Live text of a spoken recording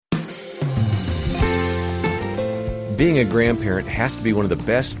Being a grandparent has to be one of the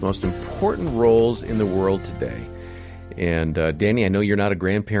best, most important roles in the world today. And Danny, I know you're not a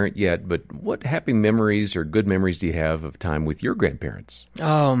grandparent yet, but what happy memories or good memories do you have of time with your grandparents?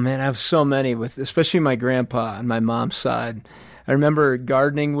 Oh, man, I have so many, especially my grandpa on my mom's side. I remember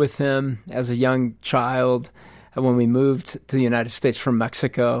gardening with him as a young child when we moved to the United States from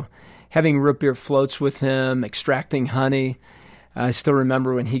Mexico, having root beer floats with him, extracting honey. I still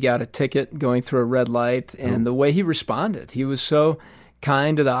remember when he got a ticket going through a red light and the way he responded. He was so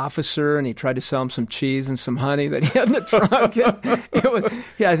kind to the officer, and he tried to sell him some cheese and some honey that he had in the trunk.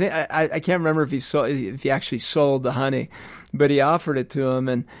 I can't remember if he actually sold the honey, but he offered it to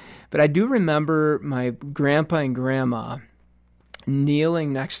him. But I do remember my grandpa and grandma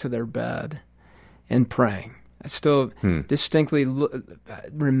kneeling next to their bed and praying. I still distinctly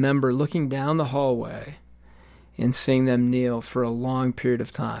remember looking down the hallway and seeing them kneel for a long period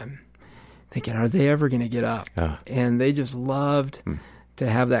of time, thinking, are they ever going to get up? And they just loved to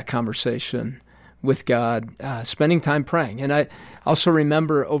have that conversation with God, spending time praying. And I also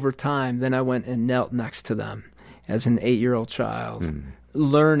remember over time, then I went and knelt next to them as an 8-year-old child,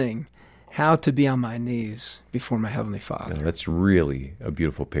 learning how to be on my knees before my Heavenly Father. That's really a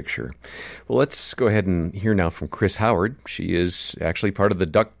beautiful picture. Well, let's go ahead and hear now from Chris Howard. She is actually part of the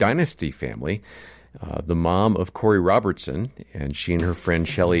Duck Dynasty family, the mom of Corey Robertson, and she and her friend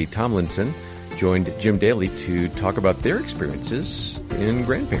Shelley Tomlinson joined Jim Daly to talk about their experiences in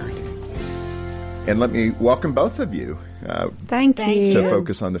grandparenting. And let me welcome both of you. Thank you. To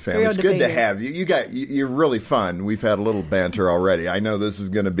Focus on the Family. It's good to have you. You're really fun. We've had a little banter already. I know this is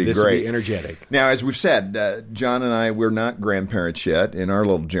going to be great. This will be energetic. Now, as we've said, John and I, we're not grandparents yet in our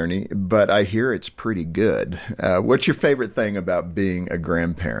little journey, but I hear it's pretty good. What's your favorite thing about being a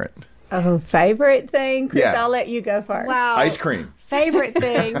grandparent? Oh, favorite thing? Chris, Yeah. I'll let you go first. Wow. Ice cream. Favorite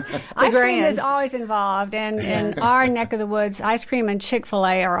thing. Ice cream grands. is always involved. And in our neck of the woods, ice cream and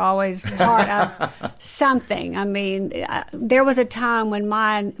Chick-fil-A are always part of something. I mean, there was a time when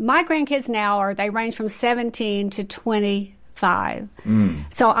my grandkids now they range from 17 to 25.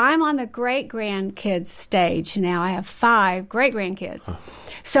 So I'm on the great-grandkids stage now. I have 5 great-grandkids.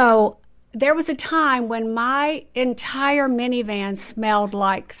 So there was a time when my entire minivan smelled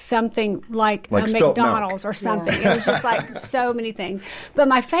like something like a McDonald's or something. It was just like so many things. But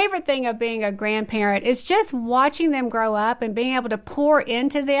my favorite thing of being a grandparent is just watching them grow up and being able to pour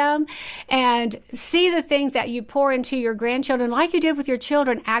into them and see the things that you pour into your grandchildren, like you did with your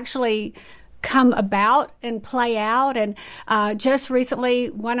children, actually come about and play out. And just recently,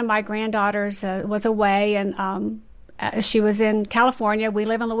 one of my granddaughters was away, and she was in California. We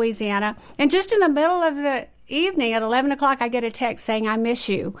live in Louisiana. And just in the middle of the evening at 11 o'clock, I get a text saying, I miss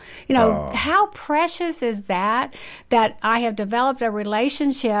you. You know, how precious is that I have developed a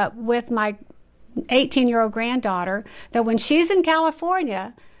relationship with my 18-year-old granddaughter, that when she's in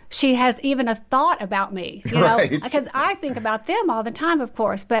California, she has even a thought about me, you know, because I think about them all the time, of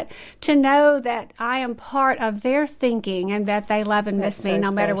course. But to know that I am part of their thinking and that they love and miss me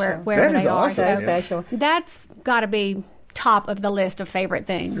no matter where they are. Awesome. So special. That's got to be top of the list of favorite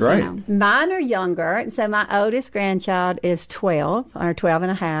things. Right. You know? Mine are younger. So my oldest grandchild is 12 or 12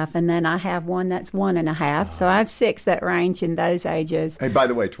 and a half. And then I have one that's 1 and a half. So I have 6 that range in those ages. Hey, by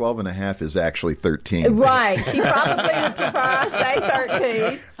the way, 12 and a half is actually 13. Right. She probably would prefer I say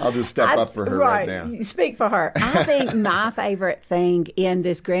 13. I'll just step up for her right now. Speak for her. I think my favorite thing in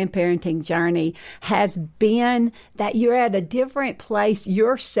this grandparenting journey has been that you're at a different place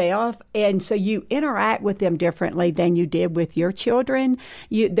yourself, and so you interact with them differently than you did with your children.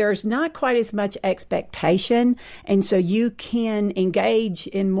 There's not quite as much expectation, and so you can engage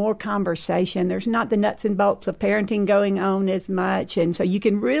in more conversation. There's not the nuts and bolts of parenting going on as much, and so you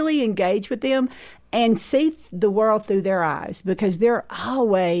can really engage with them and see the world through their eyes, because they're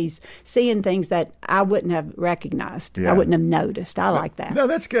always seeing things that I wouldn't have recognized. I wouldn't have noticed. I like that. No,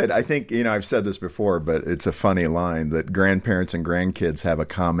 that's good. I think, I've said this before, but it's a funny line that grandparents and grandkids have a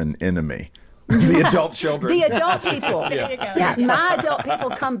common enemy. The adult children. The adult people. Yeah, my adult people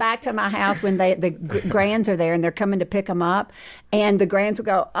come back to my house when the grands are there and they're coming to pick them up, and the grands will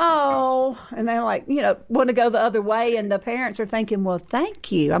go, oh, and they're like, want to go the other way, and the parents are thinking, well,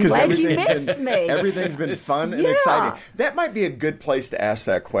 thank you. I'm glad you missed me. Everything's been fun and exciting. That might be a good place to ask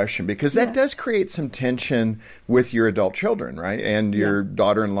that question, because that does create some tension with your adult children, right? And your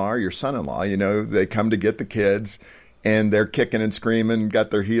daughter-in-law or your son-in-law, they come to get the kids, and they're kicking and screaming, got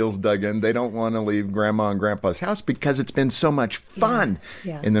their heels dug in. They don't want to leave Grandma and Grandpa's house because it's been so much fun.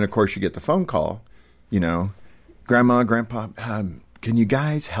 Yeah. And then, of course, you get the phone call, Grandma, Grandpa, can you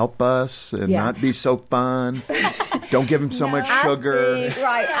guys help us and not be so fun? Don't give them so much sugar.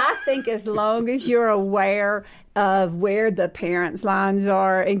 I think as long as you're aware of where the parents' lines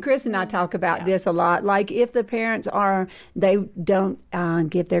are. And Chris and I talk about this a lot. Like, if the parents they don't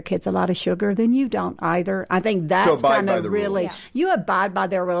give their kids a lot of sugar, then you don't either. I think that's kind of really, you abide by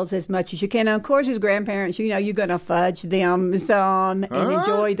their rules as much as you can. And of course, as grandparents, you're going to fudge them some and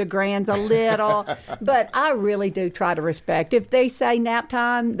enjoy the grands a little. But I really do try to respect. If they say nap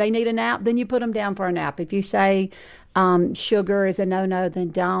time, they need a nap, then you put them down for a nap. If you say sugar is a no-no, then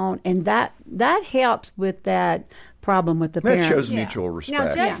don't. And that helps with that problem with the parents. That shows mutual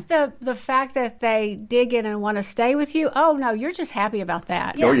respect. Now, just the fact that they dig in and want to stay with you, oh, no, you're just happy about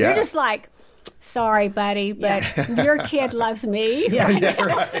that. Oh, yeah. You're just like, sorry, buddy, but your kid loves me.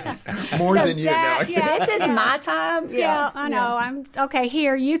 Right. More than you now. This is my time. Yeah, I know. I'm okay.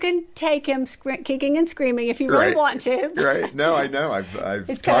 Here, you can take him kicking and screaming if you really want to. Right. No, I know. I've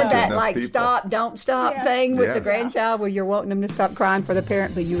it's talked kind of that to like people. Stop, don't stop thing with the grandchild, where you're wanting them to stop crying for the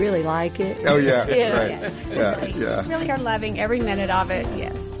parent, but you really like it. Oh yeah. Yeah. Right. Yeah. Really are loving every minute of it.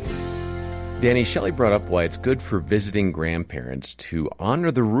 Yes. Danny, Shelley brought up why it's good for visiting grandparents to honor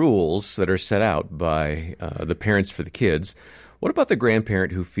the rules that are set out by the parents for the kids. What about the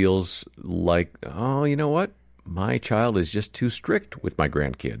grandparent who feels like, oh, you know what? My child is just too strict with my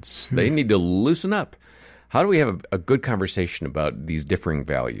grandkids. They need to loosen up. How do we have a good conversation about these differing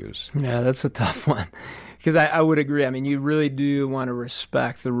values? Yeah, that's a tough one. Because I would agree. I mean, you really do want to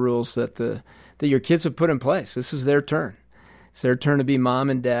respect the rules that your kids have put in place. This is their turn. It's their turn to be mom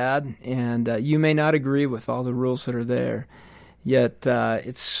and dad, and you may not agree with all the rules that are there, yet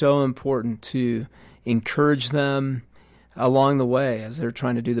it's so important to encourage them along the way as they're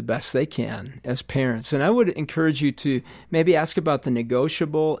trying to do the best they can as parents. And I would encourage you to maybe ask about the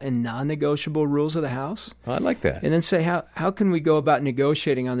negotiable and non-negotiable rules of the house. I like that. And then say, how can we go about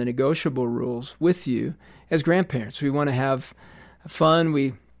negotiating on the negotiable rules with you as grandparents? We want to have fun.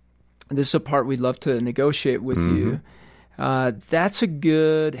 This is a part we'd love to negotiate with you. That's a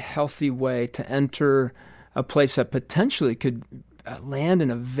good, healthy way to enter a place that potentially could land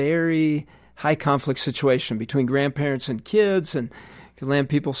in a very high conflict situation between grandparents and kids, and could land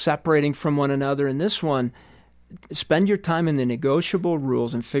people separating from one another. In this one, spend your time in the negotiable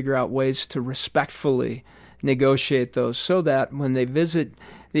rules and figure out ways to respectfully negotiate those, so that when they visit,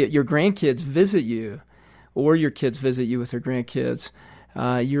 your grandkids visit you, or your kids visit you with their grandkids,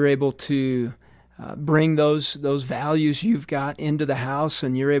 you're able to bring those values you've got into the house,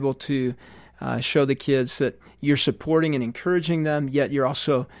 and you're able to show the kids that you're supporting and encouraging them, yet you're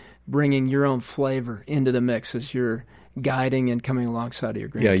also bringing your own flavor into the mix as you're guiding and coming alongside of your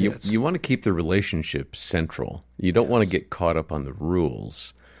grandkids. Yeah, you want to keep the relationship central. You don't want to get caught up on the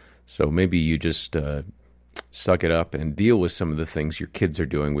rules. So maybe you just suck it up and deal with some of the things your kids are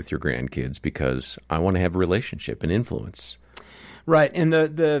doing with your grandkids, because I want to have a relationship and influence. Right, and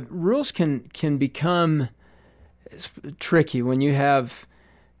the rules can become tricky when you have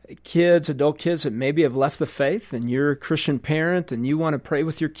adult kids that maybe have left the faith, and you're a Christian parent and you want to pray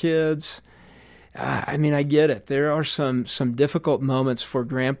with your kids. I mean, I get it. There are some difficult moments for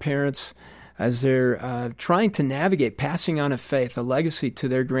grandparents as they're trying to navigate passing on a faith, a legacy to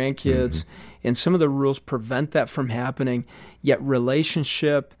their grandkids, and some of the rules prevent that from happening, yet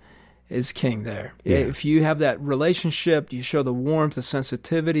relationship is king there. Yeah. If you have that relationship, you show the warmth, the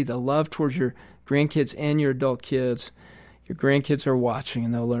sensitivity, the love towards your grandkids and your adult kids, your grandkids are watching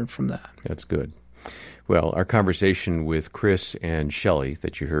and they'll learn from that. That's good. Well, our conversation with Chris and Shelley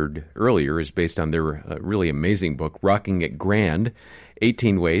that you heard earlier is based on their really amazing book, Rocking It Grand,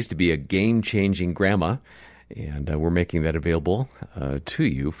 18 Ways to Be a Game-Changing Grandma. And we're making that available to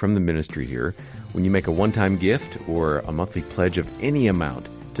you from the ministry here when you make a one-time gift or a monthly pledge of any amount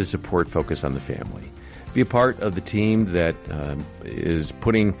to support Focus on the Family. Be a part of the team that is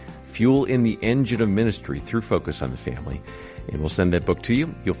putting fuel in the engine of ministry through Focus on the Family. And we'll send that book to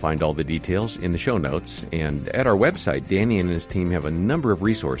you. You'll find all the details in the show notes. And at our website, Danny and his team have a number of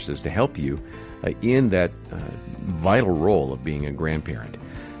resources to help you in that vital role of being a grandparent.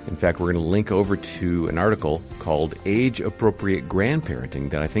 In fact, we're going to link over to an article called Age-Appropriate Grandparenting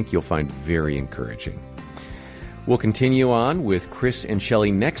that I think you'll find very encouraging. We'll continue on with Chris and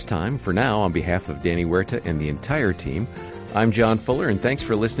Shelley next time. For now, on behalf of Danny Huerta and the entire team, I'm John Fuller, and thanks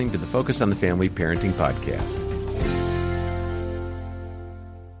for listening to the Focus on the Family Parenting Podcast.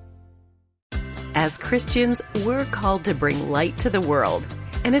 As Christians, we're called to bring light to the world.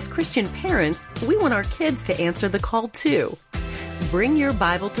 And as Christian parents, we want our kids to answer the call too. Bring Your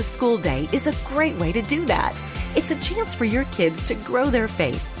Bible to School Day is a great way to do that. It's a chance for your kids to grow their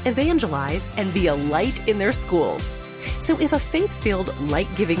faith, evangelize, and be a light in their schools. So if a faith-filled,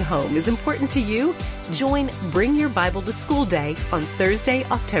 light-giving home is important to you, join Bring Your Bible to School Day on Thursday,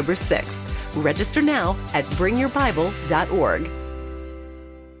 October 6th Register now at bringyourbible.org.